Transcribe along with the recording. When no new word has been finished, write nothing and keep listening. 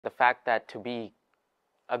fact that to be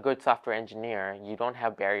a good software engineer, you don't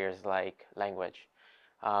have barriers like language.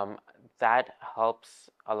 Um, that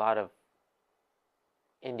helps a lot of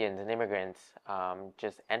Indians and immigrants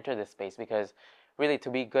just enter this space because really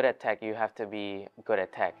to be good at tech, you have to be good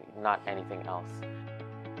at tech, not anything else.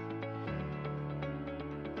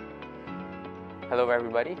 Hello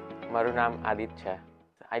everybody, Marunam Adit.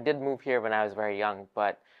 I did move here when I was very young,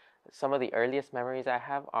 but some of the earliest memories I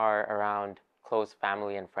have are around close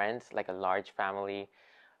family and friends, like a large family,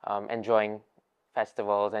 enjoying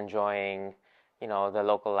festivals, enjoying, the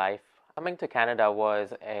local life. Coming to Canada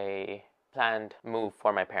was a planned move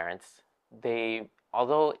for my parents.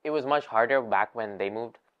 Although it was much harder back when they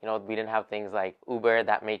moved, we didn't have things like Uber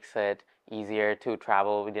that makes it easier to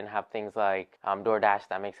travel. We didn't have things like DoorDash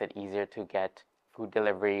that makes it easier to get food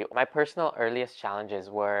delivery. My personal earliest challenges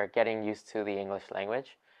were getting used to the English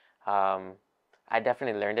language. I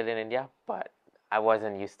definitely learned it in India, but I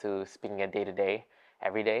wasn't used to speaking it day to day,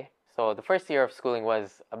 every day. So the first year of schooling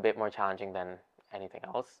was a bit more challenging than anything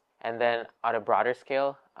else. And then on a broader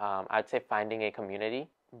scale, I'd say finding a community.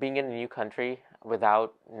 Being in a new country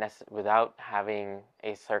without having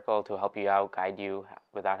a circle to help you out, guide you,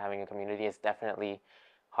 without having a community is definitely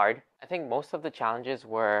hard. I think most of the challenges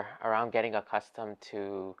were around getting accustomed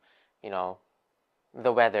to,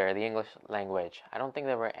 the weather, the English language. I don't think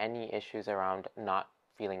there were any issues around not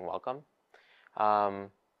feeling welcome.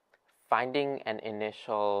 Finding an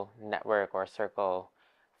initial network or circle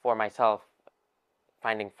for myself,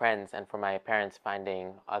 finding friends, and for my parents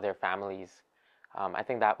finding other families. I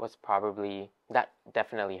think that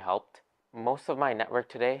definitely helped. Most of my network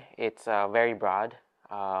today, it's very broad.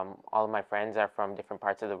 All of my friends are from different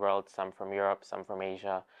parts of the world, some from Europe, some from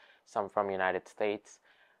Asia, some from United States.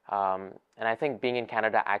 And I think being in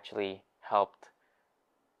Canada actually helped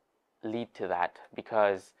lead to that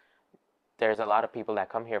because there's a lot of people that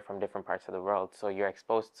come here from different parts of the world. So you're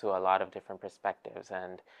exposed to a lot of different perspectives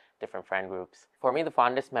and different friend groups. For me, the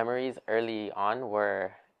fondest memories early on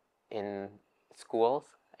were in schools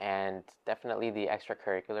and definitely the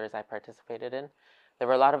extracurriculars I participated in. There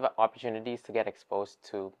were a lot of opportunities to get exposed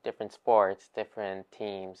to different sports, different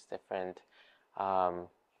teams, different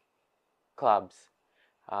clubs.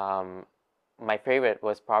 My favorite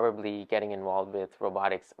was probably getting involved with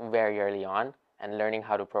robotics very early on and learning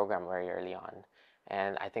how to program very early on.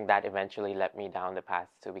 And I think that eventually led me down the path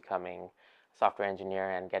to becoming a software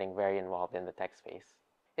engineer and getting very involved in the tech space.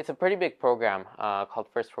 It's a pretty big program called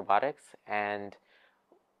First Robotics, and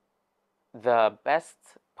the best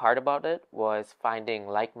part about it was finding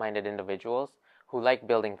like-minded individuals who like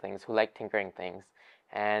building things, who like tinkering things.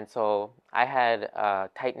 And so I had a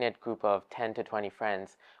tight-knit group of 10 to 20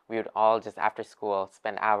 friends. We would all just after school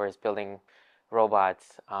spend hours building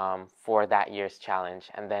robots for that year's challenge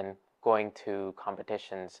and then going to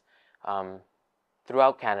competitions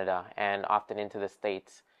throughout Canada and often into the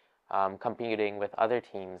States, competing with other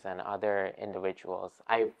teams and other individuals.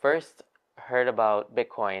 I first heard about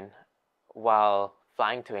Bitcoin while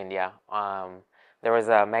flying to India. There was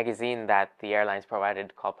a magazine that the airlines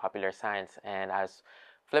provided called Popular Science, and I was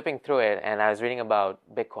flipping through it and I was reading about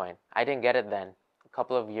Bitcoin. I didn't get it then. A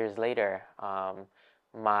couple of years later,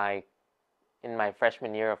 in my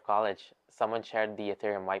freshman year of college, someone shared the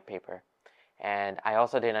Ethereum white paper, and I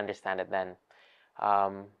also didn't understand it then.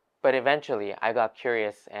 But eventually, I got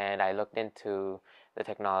curious and I looked into the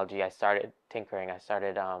technology. I started tinkering. I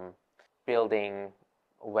started building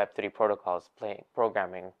Web3 protocols,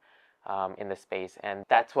 programming in the space, and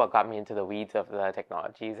that's what got me into the weeds of the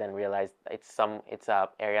technologies and realized it's a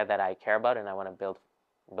area that I care about and I want to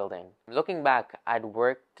build in. Looking back, I'd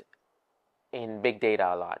worked in big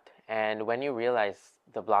data a lot, and when you realize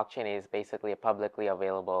the blockchain is basically a publicly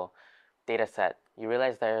available data set, you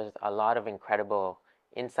realize there's a lot of incredible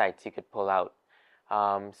insights you could pull out.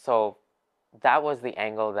 So that was the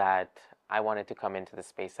angle that I wanted to come into the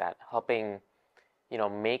space at, helping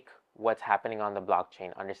make what's happening on the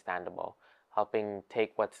blockchain understandable, helping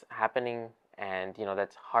take what's happening and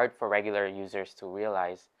that's hard for regular users to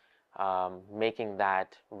realize, making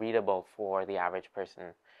that readable for the average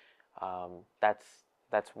person.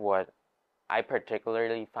 That's what I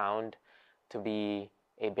particularly found to be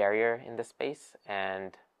a barrier in the space,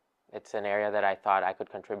 and it's an area that I thought I could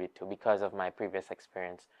contribute to because of my previous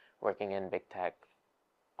experience working in big tech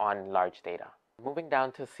on large data. Moving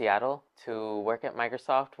down to Seattle to work at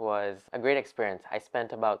Microsoft was a great experience. I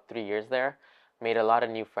spent about 3 years there, made a lot of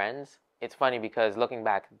new friends. It's funny because looking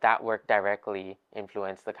back, that work directly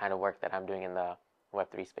influenced the kind of work that I'm doing in the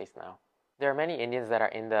Web3 space now. There are many Indians that are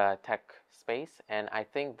in the tech space, and I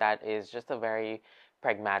think that is just a very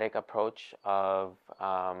pragmatic approach of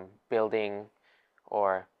building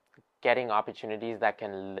or getting opportunities that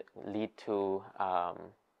can lead to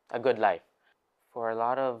a good life. For a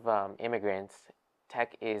lot of immigrants,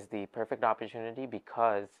 tech is the perfect opportunity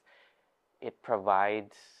because it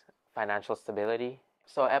provides financial stability.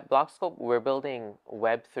 So at Blockscope, we're building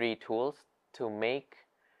Web3 tools to make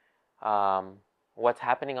what's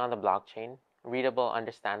happening on the blockchain readable,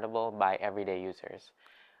 understandable by everyday users.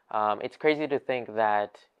 It's crazy to think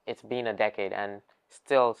that it's been a decade and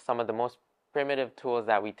still some of the most primitive tools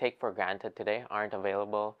that we take for granted today aren't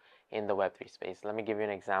available in the Web3 space. Let me give you an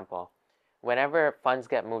example. Whenever funds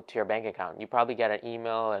get moved to your bank account, you probably get an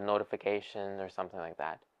email, a notification, or something like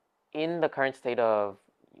that. In the current state of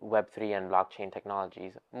Web3 and blockchain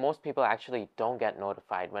technologies, most people actually don't get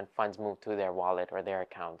notified when funds move to their wallet or their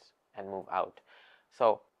accounts and move out.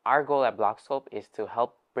 So our goal at Blockscope is to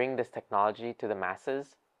help bring this technology to the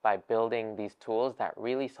masses by building these tools that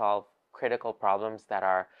really solve critical problems that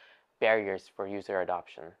are barriers for user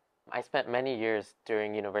adoption. I spent many years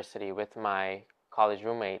during university with my college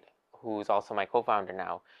roommate, who's also my co-founder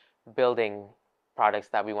now, building products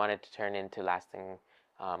that we wanted to turn into lasting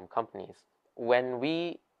companies. When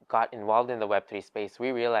we got involved in the Web3 space,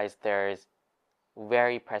 we realized there's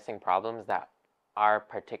very pressing problems that our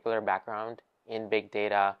particular background in big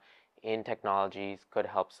data, in technologies could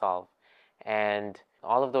help solve. And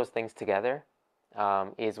all of those things together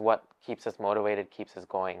is what keeps us motivated, keeps us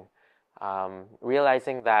going.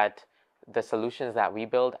 Realizing that the solutions that we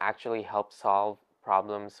build actually help solve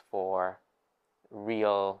problems for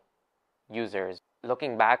real users.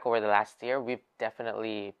 Looking back over the last year, we've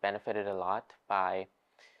definitely benefited a lot by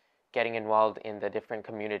getting involved in the different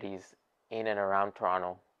communities in and around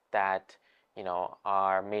Toronto that,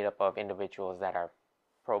 are made up of individuals that are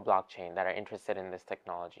pro-blockchain, that are interested in this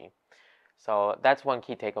technology. So that's one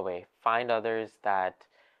key takeaway. Find others that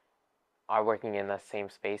are working in the same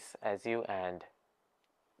space as you and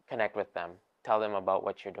connect with them. Tell them about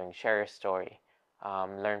what you're doing. Share your story.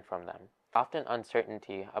 Learn from them. Often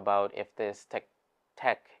uncertainty about if this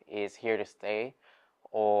tech is here to stay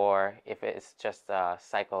or if it's just a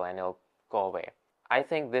cycle and it'll go away. I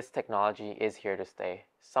think this technology is here to stay.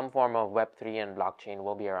 Some form of Web3 and blockchain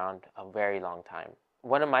will be around a very long time.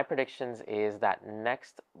 One of my predictions is that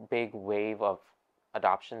next big wave of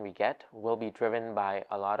adoption we get will be driven by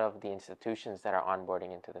a lot of the institutions that are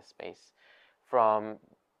onboarding into this space. From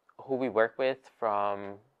who we work with,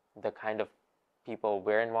 from the kind of people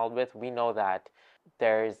we're involved with, we know that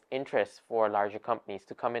there's interest for larger companies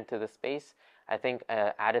to come into the space. I think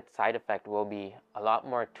an added side effect will be a lot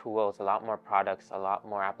more tools, a lot more products, a lot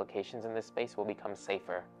more applications in this space will become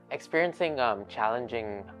safer. Experiencing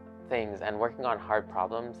challenging things and working on hard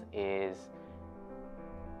problems is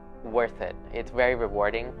worth it. It's very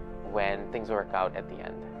rewarding when things work out at the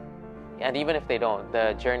end. And even if they don't,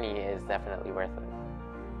 the journey is definitely worth it.